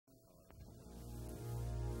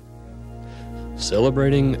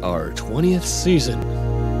celebrating our 20th season.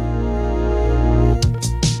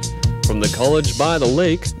 From the college by the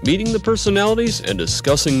lake, meeting the personalities and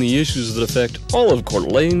discussing the issues that affect all of Coeur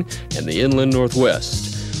d'Alene and the inland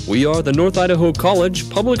Northwest. We are the North Idaho College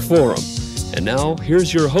Public Forum. And now,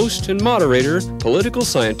 here's your host and moderator, political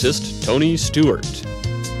scientist Tony Stewart.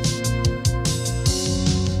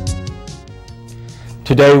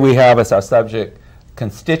 Today we have as our subject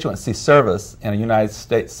constituency service in a United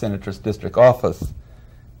States Senator's District Office.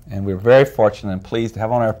 And we're very fortunate and pleased to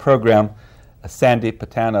have on our program Sandy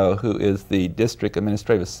Patano, who is the District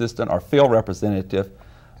Administrative Assistant or Field Representative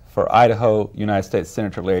for Idaho United States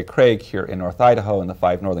Senator Larry Craig here in North Idaho in the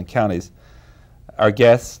 5 northern counties. Our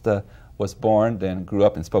guest was born and grew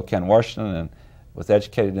up in Spokane, Washington, and was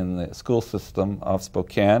educated in the school system of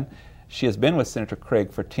Spokane. She has been with Senator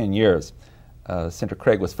Craig for 10 years. Senator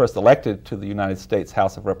Craig was first elected to the United States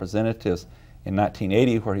House of Representatives in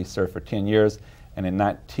 1980, where he served for 10 years, and in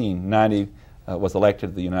 1990 was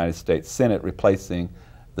elected to the United States Senate, replacing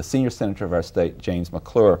the senior senator of our state, James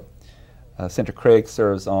McClure. Senator Craig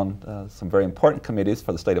serves on some very important committees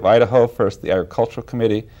for the state of Idaho. First, the Agricultural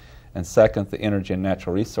Committee, and second, the Energy and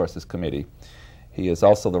Natural Resources Committee. He is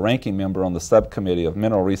also the ranking member on the subcommittee of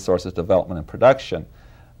Mineral Resources Development and Production.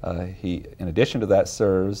 He, in addition to that,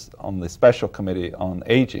 serves on the Special Committee on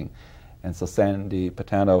Aging. And so Sandy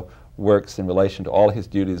Patano works in relation to all his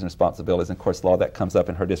duties and responsibilities, and of course a lot of that comes up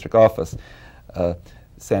in her district office.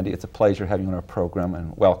 Sandy, it's a pleasure having you on our program,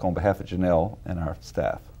 and welcome on behalf of Janelle and our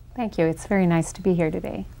staff. Thank you. It's very nice to be here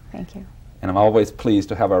today. Thank you. And I'm always pleased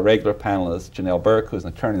to have our regular panelist, Janelle Burke, who's an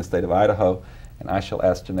attorney in the state of Idaho, and I shall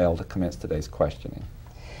ask Janelle to commence today's questioning.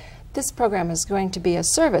 This program is going to be a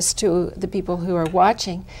service to the people who are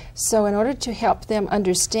watching. So in order to help them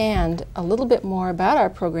understand a little bit more about our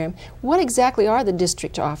program, what exactly are the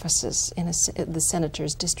district offices in the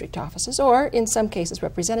senator's district offices, or in some cases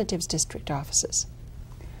representatives' district offices?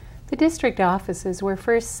 The district offices were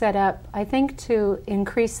first set up, I think, to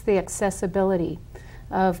increase the accessibility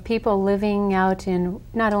of people living out in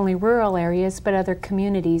not only rural areas but other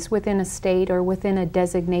communities within a state or within a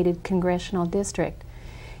designated congressional district.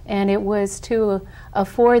 And it was to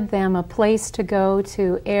afford them a place to go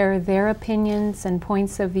to air their opinions and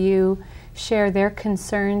points of view, share their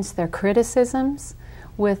concerns, their criticisms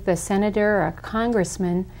with the senator or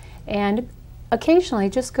congressman, and occasionally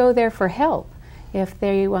just go there for help if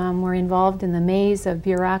they were involved in the maze of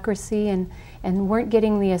bureaucracy and weren't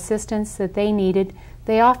getting the assistance that they needed.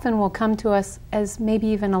 They often will come to us as maybe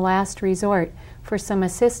even a last resort for some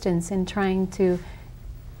assistance in trying to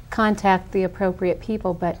contact the appropriate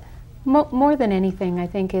people. But more than anything, I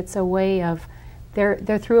think it's a way of, they're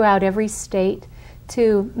throughout every state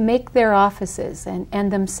to make their offices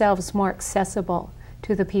and themselves more accessible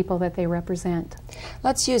to the people that they represent.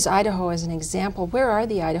 Let's use Idaho as an example. Where are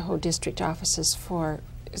the Idaho district offices for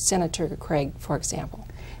Senator Craig, for example?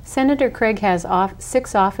 Senator Craig has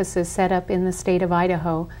 6 offices set up in the state of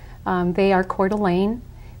Idaho. They are Coeur d'Alene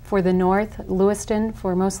for the north, Lewiston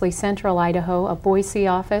for mostly central Idaho, a Boise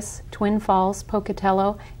office, Twin Falls,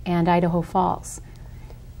 Pocatello, and Idaho Falls.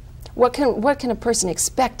 What can a person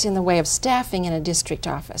expect in the way of staffing in a district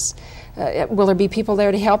office? Will there be people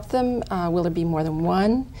there to help them? Will there be more than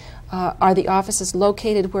one? Are the offices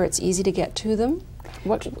located where it's easy to get to them?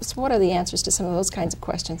 What are the answers to some of those kinds of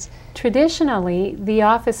questions? Traditionally, the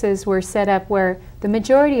offices were set up where the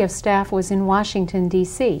majority of staff was in Washington,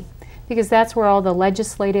 D.C., because that's where all the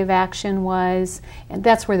legislative action was, and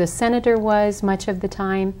that's where the senator was much of the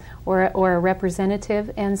time, or a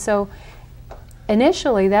representative. And so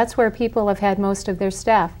initially, that's where people have had most of their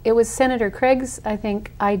staff. It was Senator Craig's, I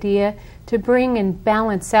think, idea to bring and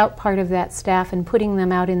balance out part of that staff and putting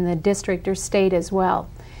them out in the district or state as well.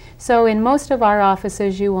 So in most of our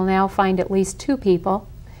offices, you will now find at least 2 people,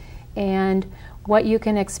 and what you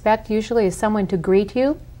can expect usually is someone to greet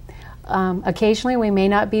you. Occasionally we may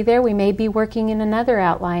not be there. We may be working in another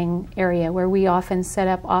outlying area where we often set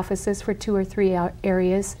up offices for 2 or 3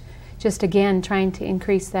 areas, just again trying to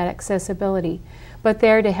increase that accessibility. But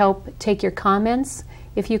there to help take your comments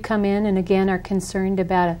if you come in and again are concerned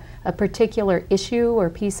about a particular issue or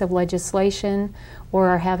piece of legislation or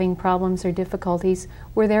are having problems or difficulties.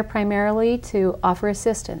 We're there primarily to offer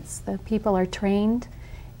assistance. The people are trained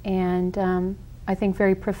and I think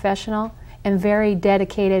very professional and very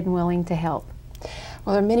dedicated and willing to help.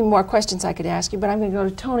 Well, there are many more questions I could ask you, but I'm going to go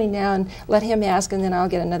to Tony now and let him ask, and then I'll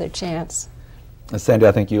get another chance. Sandy,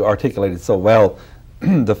 I think you articulated so well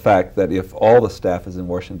the fact that if all the staff is in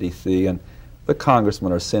Washington, D.C., and the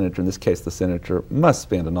congressman or senator, in this case the senator, must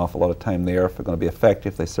spend an awful lot of time there if they're going to be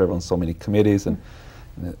effective. They serve on so many committees, and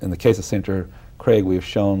In the case of Senator Craig, we have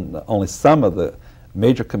shown only some of the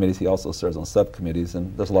major committees. He also serves on subcommittees,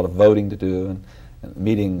 and there's a lot of voting to do and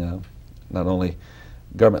meeting not only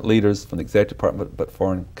government leaders from the executive department but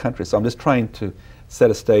foreign countries. So I'm just trying to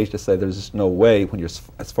set a stage to say there's just no way when you're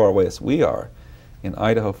as far away as we are in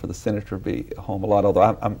Idaho for the senator to be home a lot, although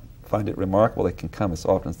I find it remarkable they can come as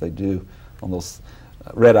often as they do on those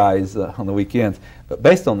red eyes on the weekends. But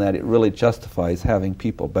based on that, it really justifies having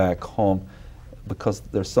people back home because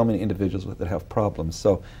there's so many individuals that have problems.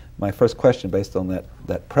 So my first question based on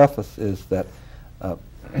that preface is that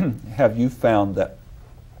have you found that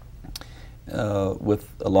with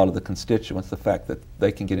a lot of the constituents, the fact that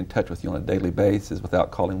they can get in touch with you on a daily basis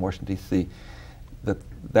without calling Washington, D.C.,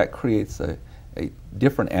 that creates a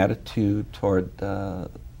different attitude toward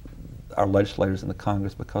our legislators in the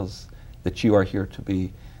Congress because that you are here to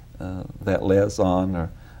be that liaison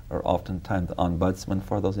or oftentimes the ombudsman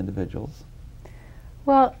for those individuals?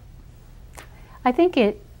 Well, I think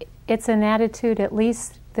it's an attitude at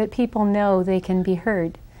least that people know they can be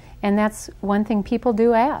heard. And that's one thing people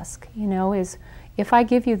do ask, you know, is if I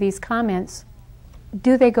give you these comments,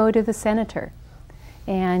 do they go to the senator?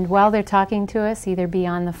 And while they're talking to us, either be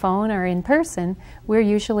on the phone or in person, we're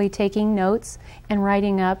usually taking notes and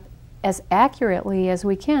writing up as accurately as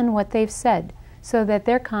we can what they've said so that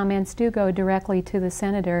their comments do go directly to the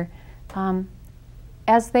senator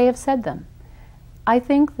as they have said them. I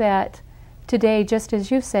think that today, just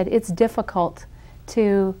as you've said, it's difficult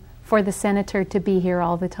for the senator to be here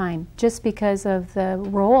all the time just because of the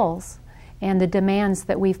roles and the demands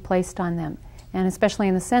that we've placed on them, and especially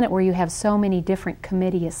in the Senate where you have so many different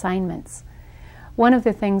committee assignments. One of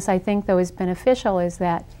the things I think, though, is beneficial is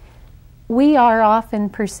that we are often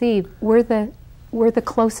perceived, we're the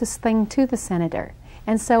closest thing to the senator,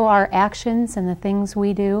 and so our actions and the things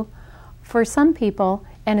we do, for some people,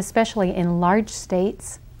 and especially in large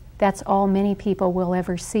states, that's all many people will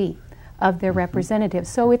ever see of their representatives.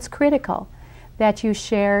 So it's critical that you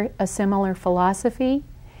share a similar philosophy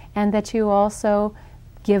and that you also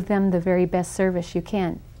give them the very best service you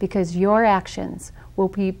can, because your actions will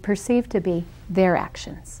be perceived to be their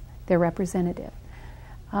actions, their representative.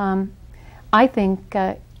 I think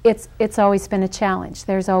it's always been a challenge.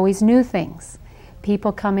 There's always new things.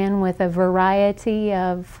 People come in with a variety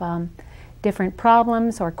of different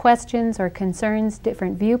problems or questions or concerns,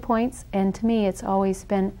 different viewpoints, and to me it's always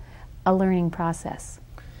been a learning process.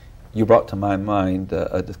 You brought to my mind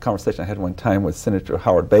a conversation I had one time with Senator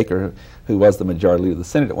Howard Baker, who was the majority leader of the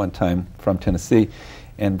Senate at one time from Tennessee,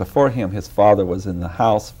 and before him his father was in the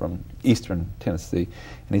House from eastern Tennessee,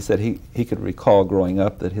 and he said he could recall growing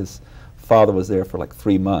up that his father was there for like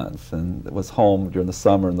 3 months and was home during the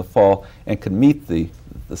summer and the fall and could meet the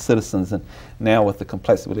citizens. And now with the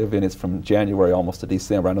complexity we live in, it's from January almost to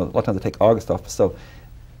December. I know a lot of times they take August off, so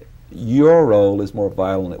your role is more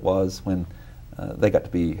vital than it was when they got to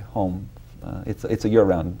be home. It's a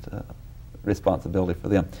year-round responsibility for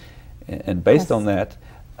them. And based Yes. on that,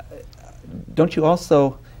 don't you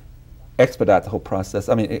also expedite the whole process?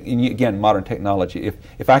 I mean, again, modern technology.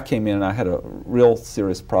 If I came in and I had a real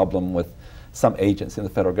serious problem with some agents in the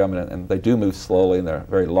federal government, and they do move slowly, and they're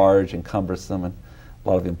very large and cumbersome, and a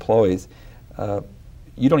lot of employees,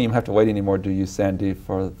 you don't even have to wait anymore, do you, Sandy,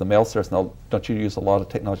 for the mail service? Now, don't you use a lot of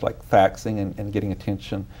technology like faxing and getting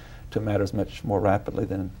attention to matters much more rapidly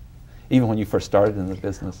than even when you first started in the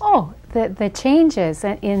business? Oh, the changes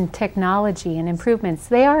in technology and improvements,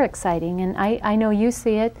 they are exciting, and I know you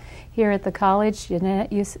see it here at the college.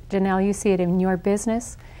 Janelle, you see it in your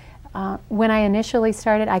business. When I initially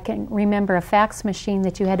started, I can remember a fax machine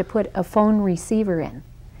that you had to put a phone receiver in,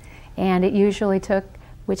 and it usually took,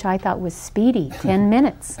 which I thought was speedy, 10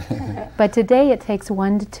 minutes. But today it takes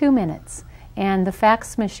 1 to 2 minutes, and the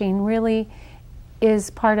fax machine really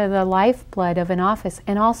is part of the lifeblood of an office,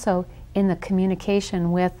 and also in the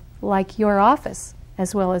communication with, like, your office,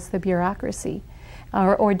 as well as the bureaucracy,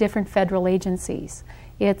 or different federal agencies.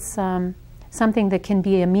 It's something that can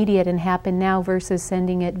be immediate and happen now versus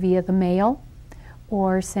sending it via the mail,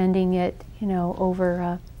 or sending it, you know,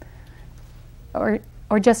 over,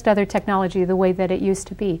 or just other technology the way that it used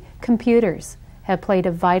to be. Computers have played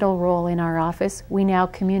a vital role in our office. We now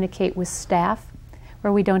communicate with staff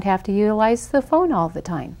where we don't have to utilize the phone all the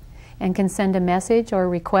time and can send a message or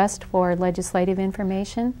request for legislative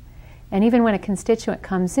information. And even when a constituent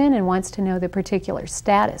comes in and wants to know the particular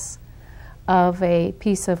status of a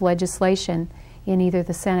piece of legislation in either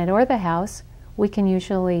the Senate or the House, we can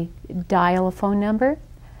usually dial a phone number,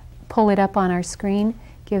 pull it up on our screen,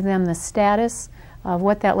 give them the status of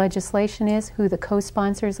what that legislation is, who the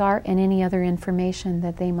co-sponsors are, and any other information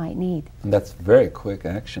that they might need. And that's very quick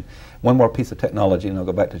action. One more piece of technology, and I'll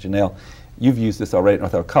go back to Janelle. You've used this already at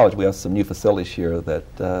North Idaho College. We have some new facilities here that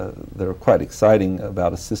are quite exciting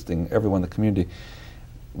about assisting everyone in the community.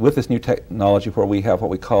 With this new technology where we have what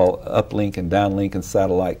we call uplink and downlink and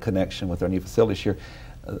satellite connection with our new facilities here,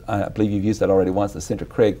 I believe you've used that already once at Senator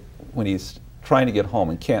Craig when he's trying to get home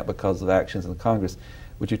and can't because of actions in Congress.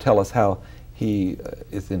 Would you tell us how he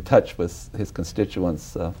is in touch with his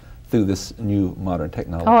constituents through this new modern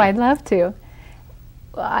technology? Oh, I'd love to.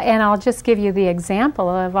 And I'll just give you the example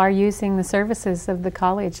of our using the services of the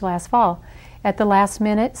college last fall. At the last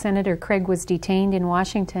minute, Senator Craig was detained in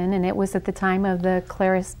Washington, and it was at the time of the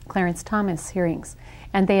Clarence Thomas hearings.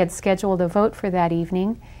 And they had scheduled a vote for that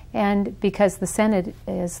evening, and because the Senate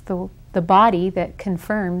is the body that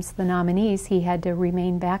confirms the nominees, he had to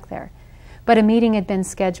remain back there. But a meeting had been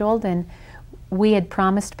scheduled, and we had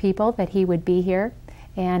promised people that he would be here,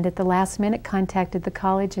 and at the last minute contacted the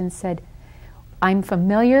college and said, I'm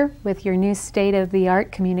familiar with your new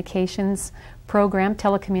state-of-the-art communications program,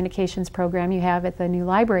 telecommunications program you have at the new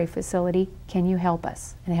library facility. Can you help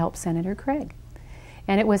us? And help Senator Craig.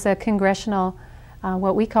 And it was a congressional,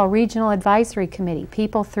 what we call regional advisory committee,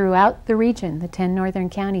 people throughout the region, the 10 northern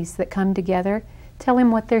counties that come together, tell him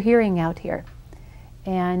what they're hearing out here.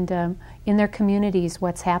 And in their communities,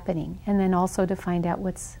 what's happening, and then also to find out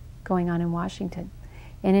what's going on in Washington.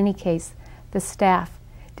 In any case, the staff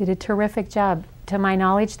did a terrific job. To my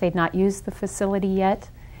knowledge, they'd not used the facility yet,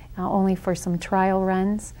 only for some trial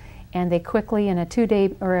runs, and they quickly, in a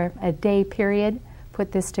two-day or a day period,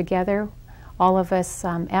 put this together. All of us,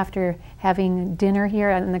 after having dinner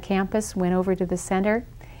here on the campus, went over to the center,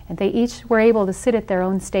 and they each were able to sit at their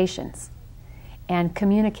own stations and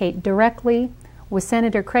communicate directly with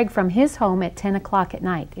Senator Craig from his home at 10 o'clock at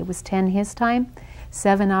night. It was 10 his time,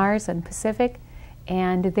 7 ours in Pacific,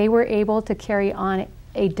 and they were able to carry on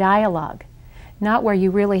a dialogue, not where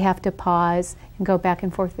you really have to pause and go back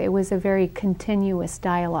and forth. It was a very continuous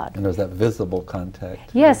dialogue. And there's that visible contact.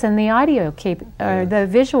 Yes, and the audio, the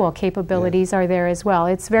visual capabilities are there as well.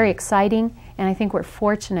 It's very exciting, and I think we're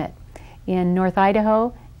fortunate in North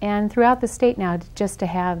Idaho and throughout the state now just to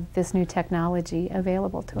have this new technology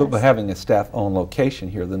available to us. But by having a staff-owned location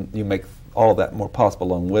here, then you make all that more possible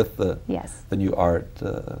along with the new art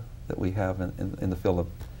that we have in the field of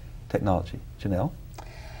technology. Janelle?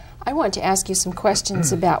 I want to ask you some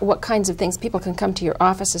questions about what kinds of things people can come to your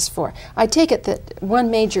offices for. I take it that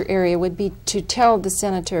one major area would be to tell the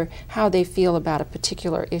senator how they feel about a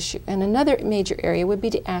particular issue, and another major area would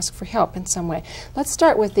be to ask for help in some way. Let's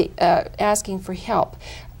start with the asking for help.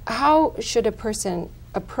 How should a person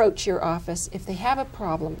approach your office if they have a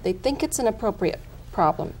problem? They think it's an appropriate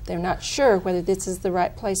problem. They're not sure whether this is the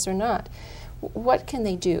right place or not. What can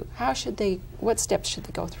they do? How should they, what steps should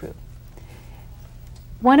they go through?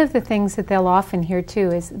 One of the things that they'll often hear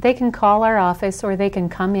too is they can call our office, or they can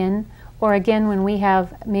come in, or again when we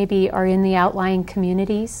have maybe are in the outlying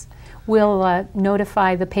communities, we'll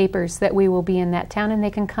notify the papers that we will be in that town, and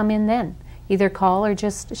they can come in then. Either call or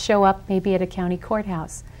just show up maybe at a county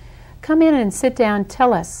courthouse. Come in and sit down,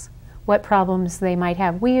 tell us what problems they might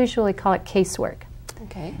have. We usually call it casework.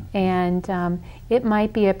 Okay. And it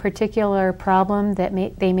might be a particular problem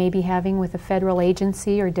that they may be having with a federal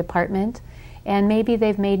agency or department. And maybe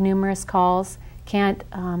they've made numerous calls, can't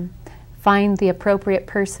find the appropriate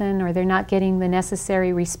person, or they're not getting the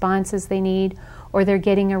necessary responses they need, or they're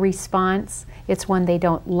getting a response. It's one they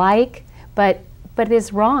don't like, but it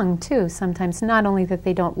is wrong too sometimes. Not only that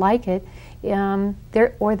they don't like it,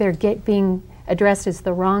 they're being addressed as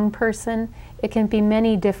the wrong person. It can be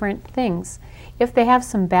many different things. If they have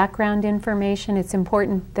some background information, it's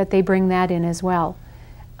important that they bring that in as well.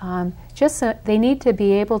 They need to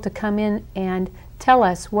be able to come in and tell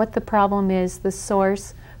us what the problem is, the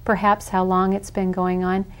source, perhaps how long it's been going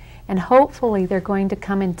on, and hopefully they're going to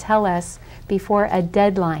come and tell us before a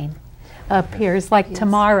deadline appears, like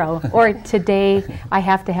tomorrow, or today I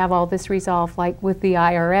have to have all this resolved, like with the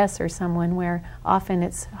IRS or someone, where often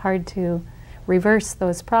it's hard to reverse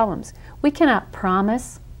those problems. We cannot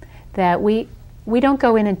promise that we don't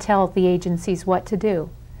go in and tell the agencies what to do,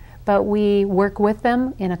 but we work with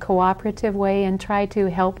them in a cooperative way and try to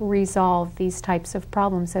help resolve these types of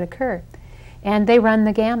problems that occur. And they run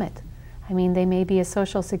the gamut. I mean, they may be a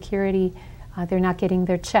Social Security, they're not getting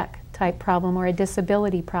their check type problem, or a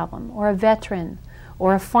disability problem, or a veteran,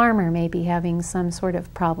 or a farmer may be having some sort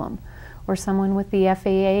of problem, or someone with the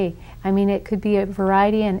FAA. I mean, it could be a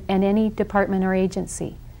variety in any department or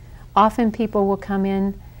agency. Often people will come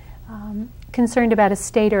in concerned about a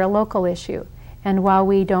state or a local issue, And while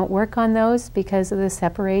we don't work on those because of the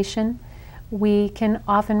separation, we can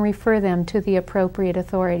often refer them to the appropriate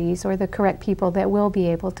authorities or the correct people that will be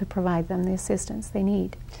able to provide them the assistance they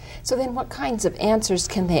need. So then what kinds of answers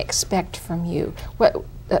can they expect from you? What,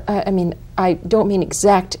 I mean, I don't mean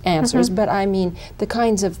exact answers, but I mean the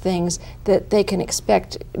kinds of things that they can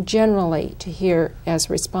expect generally to hear as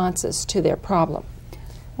responses to their problem.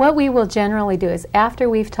 What we will generally do is, after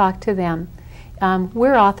we've talked to them,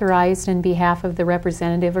 we're authorized in behalf of the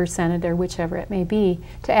representative or senator, whichever it may be,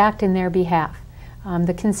 to act in their behalf.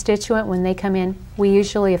 The constituent, when they come in, we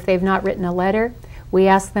usually, if they've not written a letter, we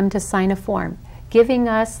ask them to sign a form giving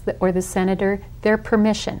us or the senator their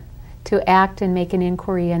permission to act and make an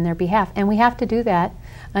inquiry in their behalf. And we have to do that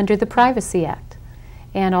under the Privacy Act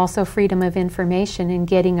and also freedom of information in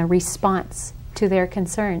getting a response to their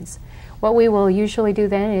concerns. What we will usually do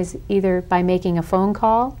then is either by making a phone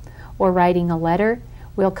call or writing a letter,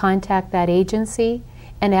 we'll contact that agency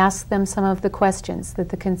and ask them some of the questions that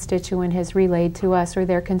the constituent has relayed to us or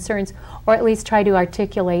their concerns, or at least try to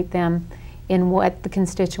articulate them in what the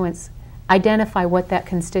constituents, identify what that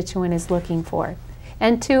constituent is looking for.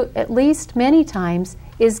 And to, at least many times,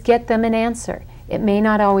 is get them an answer. It may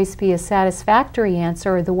not always be a satisfactory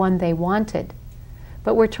answer or the one they wanted,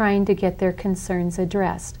 but we're trying to get their concerns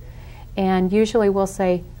addressed. And usually we'll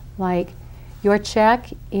say, like, your check,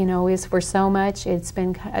 you know, is for so much, it's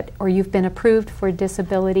been cut, or you've been approved for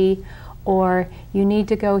disability, or you need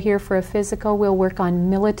to go here for a physical. We'll work on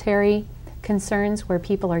military concerns where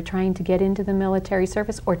people are trying to get into the military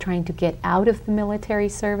service or trying to get out of the military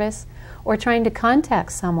service or trying to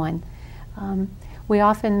contact someone. We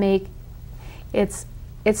often make, it's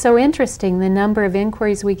so interesting the number of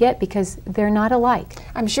inquiries we get because they're not alike.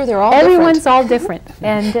 I'm sure they're all Everyone's different. all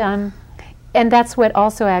different. And that's what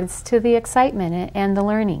also adds to the excitement and the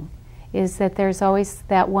learning, is that there's always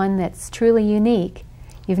that one that's truly unique.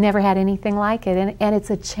 You've never had anything like it, and it's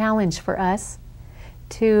a challenge for us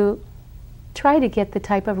to try to get the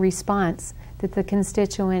type of response that the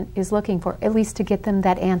constituent is looking for, at least to get them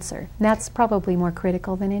that answer. And that's probably more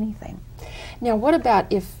critical than anything. Now, what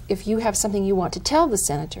about if you have something you want to tell the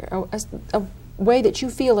senator, a way that you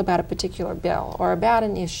feel about a particular bill or about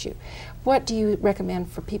an issue? What do you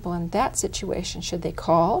recommend for people in that situation? Should they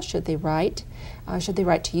call? Should they write? Should they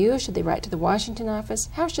write to you? Should they write to the Washington office?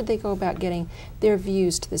 How should they go about getting their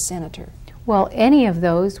views to the senator? Well, any of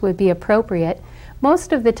those would be appropriate.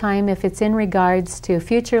 Most of the time, if it's in regards to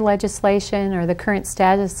future legislation or the current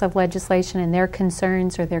status of legislation and their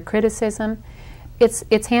concerns or their criticism,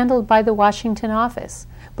 it's handled by the Washington office.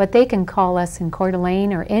 But they can call us in Coeur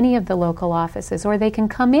d'Alene or any of the local offices, or they can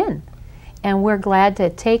come in. And we're glad to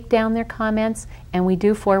take down their comments, and we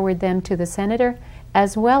do forward them to the senator,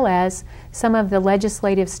 as well as some of the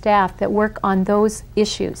legislative staff that work on those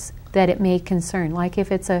issues that it may concern. Like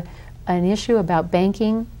if it's an issue about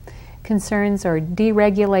banking concerns or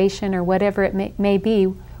deregulation or whatever it may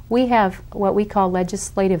be, we have what we call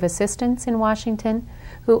legislative assistants in Washington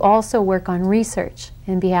who also work on research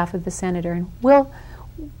in behalf of the senator. And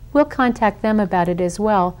we'll contact them about it as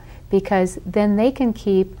well, because then they can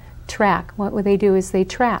keep track. What they do is they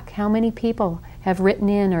track how many people have written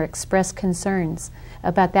in or expressed concerns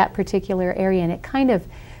about that particular area, and it kind of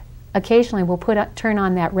occasionally will turn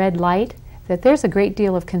on that red light that there's a great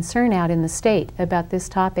deal of concern out in the state about this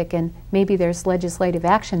topic, and maybe there's legislative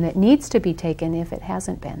action that needs to be taken if it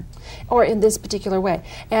hasn't been. Or in this particular way.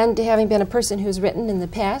 And having been a person who's written in the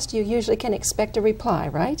past, you usually can expect a reply,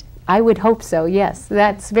 right? I would hope so, yes.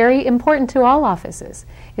 That's very important to all offices,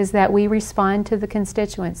 is that we respond to the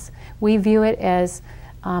constituents. We view it as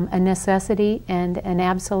a necessity and an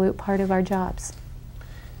absolute part of our jobs.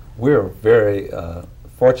 We're very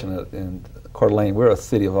fortunate in Coeur d'Alene. We're a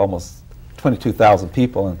city of almost 22,000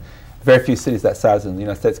 people, and very few cities that size in the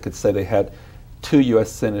United States could say they had 2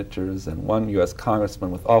 U.S. senators and 1 U.S. congressman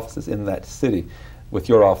with offices in that city, with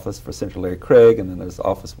your office for Senator Larry Craig, and then there's the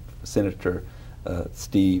office for Senator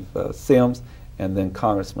Steve Sims, and then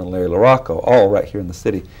Congressman Larry LaRocco, all right here in the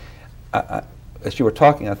city. As you were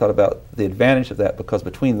talking, I thought about the advantage of that, because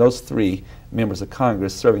between those 3 members of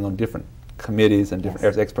Congress serving on different committees and different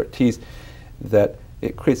areas of expertise, that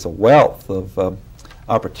it creates a wealth of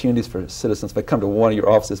opportunities for citizens. If they come to one of your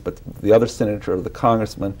offices, but the other senator or the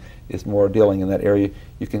congressman is more dealing in that area,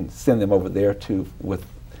 you can send them over there too with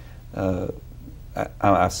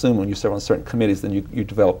I assume when you serve on certain committees, then you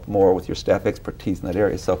develop more with your staff expertise in that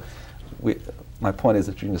area. So my point is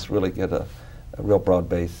that you can just really get a real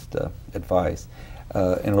broad-based advice.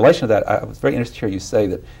 In relation to that, I was very interested to hear you say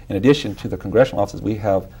that in addition to the congressional offices, we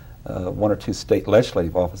have one or two state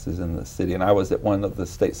legislative offices in the city, and I was at one of the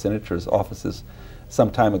state senator's offices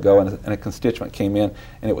some time ago, and a constituent came in,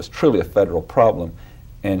 and it was truly a federal problem,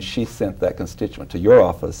 and she sent that constituent to your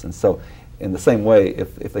office. And so in the same way,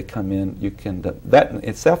 if they come in, you can, that in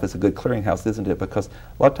itself is a good clearinghouse, isn't it? Because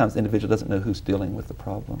a lot of times the individual doesn't know who's dealing with the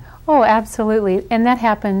problem. Oh, absolutely. And that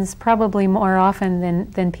happens probably more often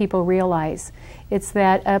than people realize. It's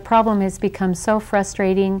that a problem has become so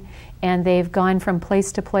frustrating, and they've gone from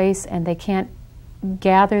place to place, and they can't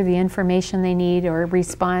gather the information they need or a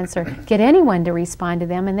response or get anyone to respond to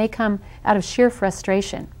them, and they come out of sheer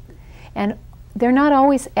frustration. And they're not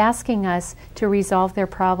always asking us to resolve their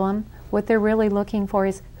problem. What they're really looking for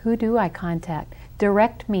is, who do I contact?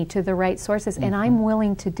 Direct me to the right sources, and I'm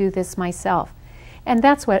willing to do this myself. And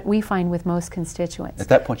that's what we find with most constituents. At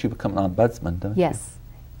that point you become an ombudsman, don't you? Yes.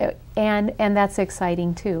 And that's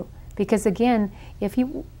exciting too, because again,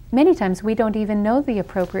 many times we don't even know the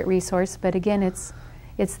appropriate resource, but again, it's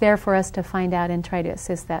there for us to find out and try to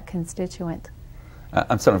assist that constituent.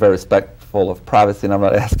 I'm certainly very respectful of privacy, and I'm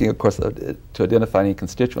not asking, of course, to identify any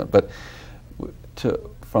constituent, but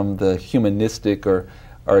from the humanistic or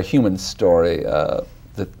a human story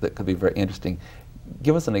that could be very interesting.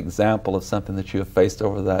 Give us an example of something that you have faced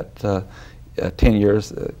over that 10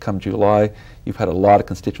 years. Come July, you've had a lot of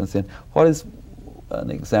constituents in. What is an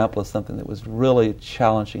example of something that was really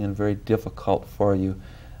challenging and very difficult for you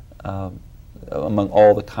among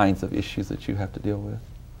all the kinds of issues that you have to deal with?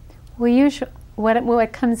 Well,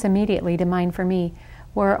 what comes immediately to mind for me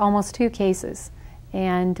were almost 2 cases.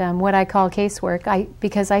 And what I call casework,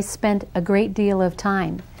 because I spent a great deal of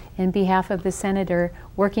time in behalf of the senator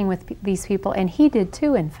working with these people, and he did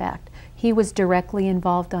too, in fact. He was directly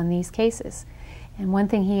involved on these cases. And one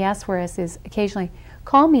thing he asked for us is occasionally,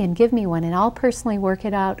 call me and give me one, and I'll personally work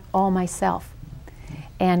it out all myself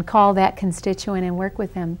and call that constituent and work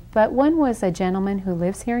with them. But one was a gentleman who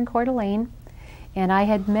lives here in Coeur d'Alene, and I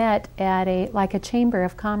had met at a Chamber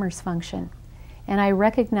of Commerce function. And I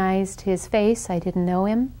recognized his face, I didn't know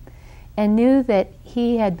him, and knew that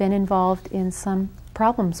he had been involved in some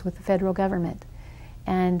problems with the federal government.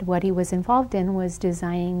 And what he was involved in was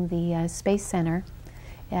designing the Space Center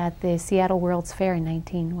at the Seattle World's Fair in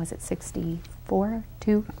 64,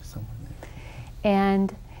 2?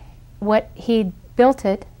 And he'd built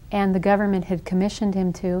it, and the government had commissioned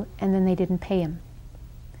him to, and then they didn't pay him.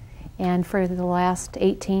 And for the last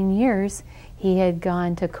 18 years, he had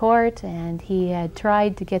gone to court, and he had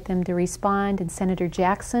tried to get them to respond, and Senator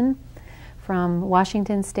Jackson from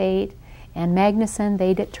Washington State and Magnuson,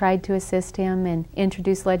 they tried to assist him and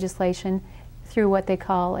introduce legislation through what they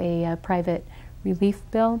call a private relief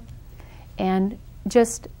bill, and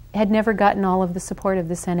just had never gotten all of the support of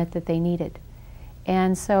the Senate that they needed.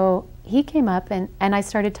 And so he came up, and I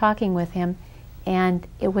started talking with him, and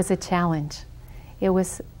it was a challenge. It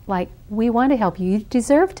was like, we want to help you. You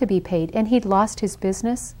deserve to be paid. And he'd lost his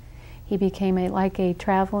business. He became like a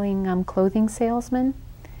traveling clothing salesman.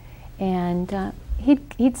 And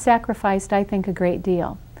he'd sacrificed, I think, a great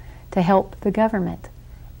deal to help the government.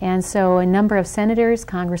 And so a number of senators,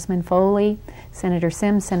 Congressman Foley, Senator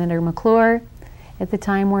Sims, Senator McClure, at the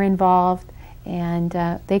time were involved. And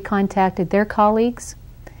they contacted their colleagues,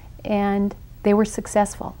 and they were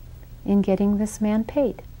successful in getting this man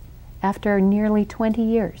paid after nearly 20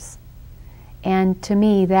 years. And to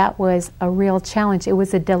me, that was a real challenge. It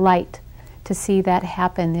was a delight to see that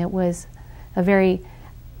happen. It was a very,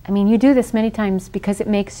 you do this many times because it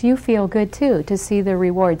makes you feel good too, to see the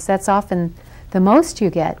rewards. That's often the most you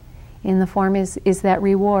get in the form is that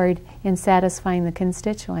reward in satisfying the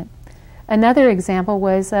constituent. Another example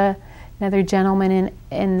was another gentleman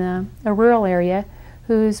in a rural area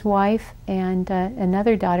whose wife and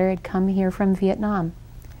another daughter had come here from Vietnam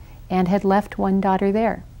and had left one daughter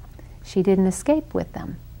there. She didn't escape with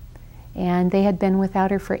them, and they had been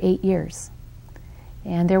without her for 8 years.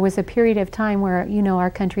 And there was a period of time where, our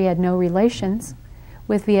country had no relations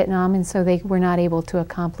with Vietnam, and so they were not able to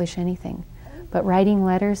accomplish anything. But writing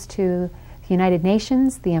letters to the United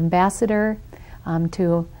Nations, the ambassador,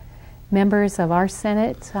 to members of our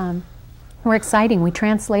Senate, were exciting. We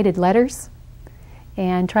translated letters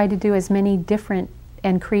and tried to do as many different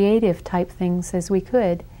and creative type things as we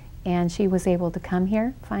could. And she was able to come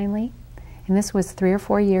here finally. And this was 3 or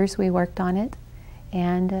 4 years we worked on it,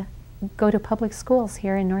 and go to public schools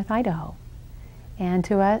here in North Idaho. And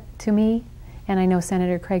to me, and I know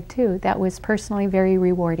Senator Craig too, that was personally very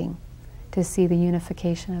rewarding to see the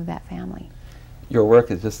unification of that family. Your work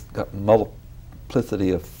has just got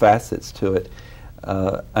multiplicity of facets to it.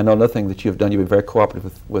 I know nothing that you've done. You've been very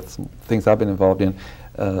cooperative with some things I've been involved in.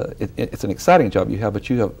 It's an exciting job you have,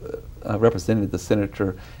 but you have represented the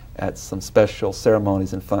senator at some special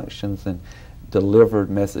ceremonies and functions and delivered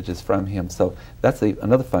messages from him. So that's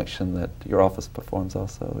another function that your office performs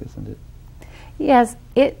also, isn't it? Yes,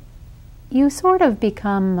 you sort of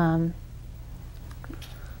become,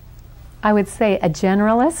 I would say, a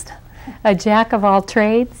generalist, a jack of all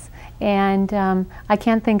trades, and I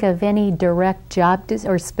can't think of any direct job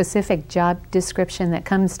or specific job description that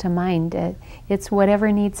comes to mind. It's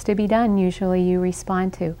whatever needs to be done, usually you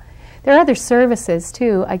respond to. There are other services,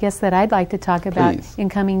 too, I guess, that I'd like to talk about in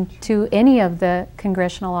coming to any of the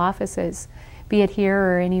congressional offices, be it here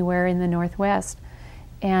or anywhere in the Northwest.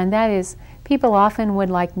 And that is, people often would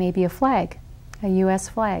like maybe a flag, a U.S.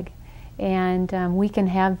 flag, and we can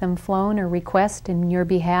have them flown or request in your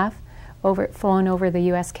behalf, flown over the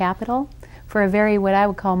U.S. Capitol for a very, what I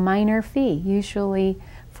would call, minor fee, usually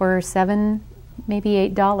for $7, maybe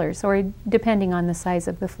 $8, or depending on the size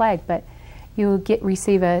of the flag. But you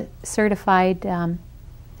receive a certified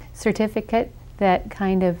certificate that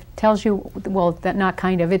kind of tells you, well,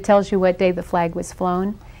 it tells you what day the flag was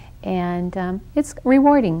flown, and it's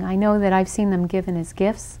rewarding. I know that I've seen them given as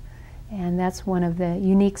gifts, and that's one of the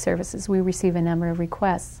unique services. We receive a number of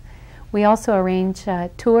requests. We also arrange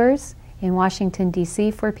tours in Washington,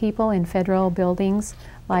 D.C. for people in federal buildings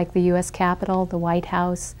like the U.S. Capitol, the White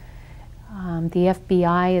House. The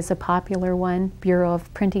FBI is a popular one, Bureau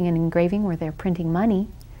of Printing and Engraving, where they're printing money.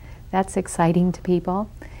 That's exciting to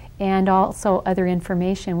people. And also other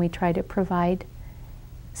information we try to provide.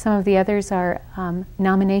 Some of the others are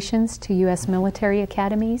nominations to U.S. military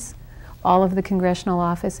academies. All of the congressional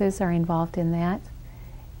offices are involved in that.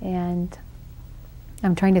 And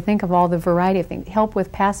I'm trying to think of all the variety of things. Help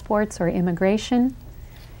with passports or immigration,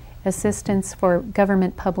 assistance for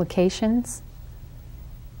government publications.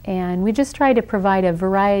 And we just try to provide a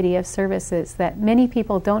variety of services that many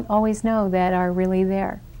people don't always know that are really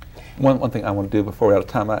there. One thing I want to do before we're out of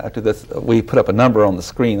time, after this, we put up a number on the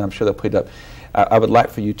screen. I'm sure they'll put it up. I would like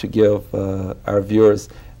for you to give our viewers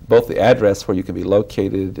both the address where you can be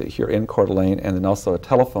located here in Coeur d'Alene, and then also a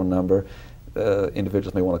telephone number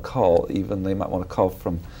individuals may want to call. Even they might want to call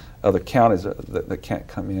from other counties that can't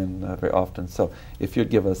come in very often. So if you'd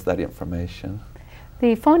give us that information.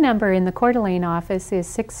 The phone number in the Coeur d'Alene office is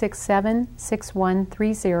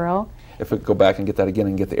 667-6130. If we could go back and get that again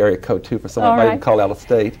and get the area code too for someone who might even call out of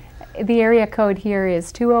state. The area code here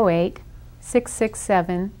is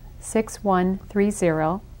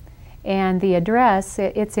 208-667-6130. And the address,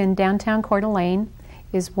 it's in downtown Coeur d'Alene,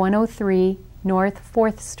 is 103 North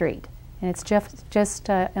 4th Street. And it's just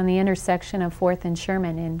on the intersection of 4th and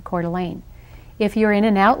Sherman in Coeur d'Alene. If you're in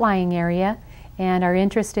an outlying area and are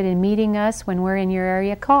interested in meeting us when we're in your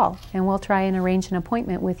area, call, and we'll try and arrange an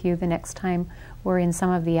appointment with you the next time we're in some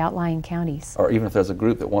of the outlying counties. Or even if there's a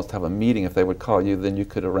group that wants to have a meeting, if they would call you, then you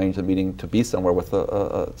could arrange a meeting to be somewhere with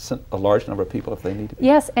a large number of people if they need to be.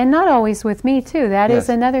 Yes, and not always with me, too. That is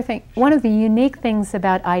another thing. One of the unique things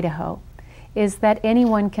about Idaho is that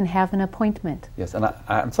anyone can have an appointment. Yes, and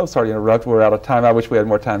I'm so sorry to interrupt. We're out of time. I wish we had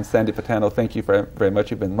more time. Sandy Patano, thank you very much.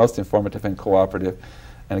 You've been most informative and cooperative.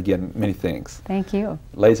 And again, many thanks. Thank you.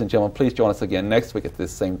 Ladies and gentlemen, please join us again next week at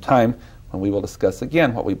this same time when we will discuss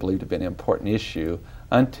again what we believe to be an important issue.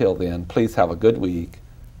 Until then, please have a good week.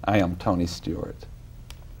 I am Tony Stewart.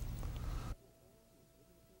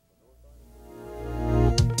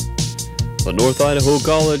 The North Idaho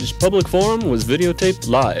College Public Forum was videotaped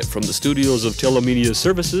live from the studios of Telemedia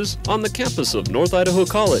Services on the campus of North Idaho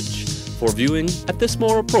College for viewing at this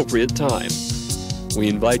more appropriate time. We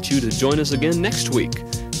invite you to join us again next week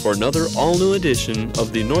for another all-new edition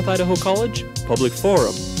of the North Idaho College Public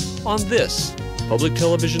Forum on this public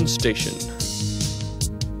television station.